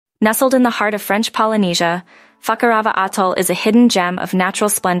Nestled in the heart of French Polynesia, Fakarava Atoll is a hidden gem of natural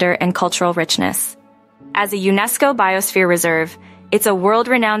splendor and cultural richness. As a UNESCO Biosphere Reserve, it's a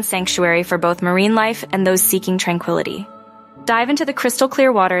world-renowned sanctuary for both marine life and those seeking tranquility. Dive into the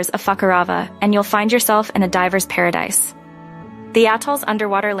crystal-clear waters of Fakarava, and you'll find yourself in a diver's paradise. The atoll's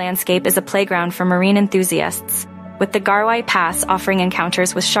underwater landscape is a playground for marine enthusiasts, with the Garwai Pass offering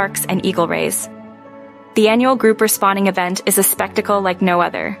encounters with sharks and eagle rays. The annual grouper spawning event is a spectacle like no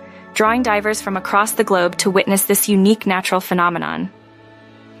other, drawing divers from across the globe to witness this unique natural phenomenon.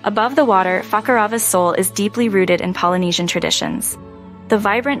 Above the water, Fakarava's soul is deeply rooted in Polynesian traditions. The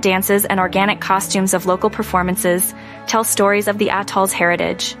vibrant dances and organic costumes of local performances tell stories of the atoll's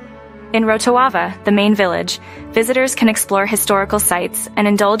heritage. In Rotoawa, the main village, visitors can explore historical sites and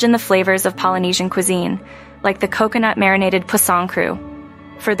indulge in the flavors of Polynesian cuisine, like the coconut-marinated pusang crew.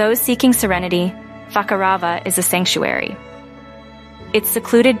 For those seeking serenity, Fakarava is a sanctuary. Its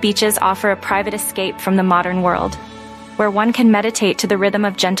secluded beaches offer a private escape from the modern world, where one can meditate to the rhythm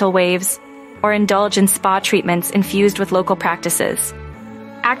of gentle waves or indulge in spa treatments infused with local practices.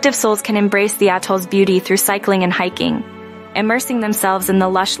 Active souls can embrace the atoll's beauty through cycling and hiking, immersing themselves in the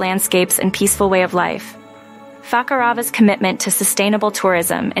lush landscapes and peaceful way of life. Fakarava's commitment to sustainable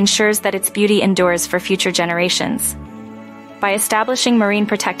tourism ensures that its beauty endures for future generations. By establishing marine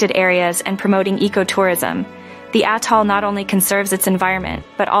protected areas and promoting ecotourism, the atoll not only conserves its environment,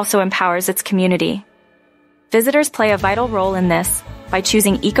 but also empowers its community. Visitors play a vital role in this by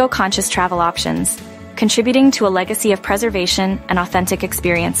choosing eco-conscious travel options, contributing to a legacy of preservation and authentic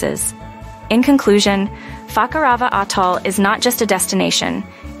experiences. In conclusion, Fakarava Atoll is not just a destination,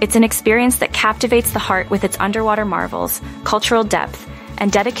 it's an experience that captivates the heart with its underwater marvels, cultural depth,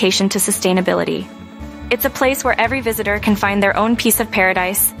 and dedication to sustainability. It's a place where every visitor can find their own piece of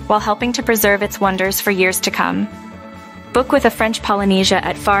paradise while helping to preserve its wonders for years to come. Book with a French Polynesia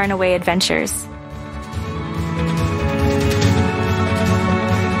at Far and Away Adventures.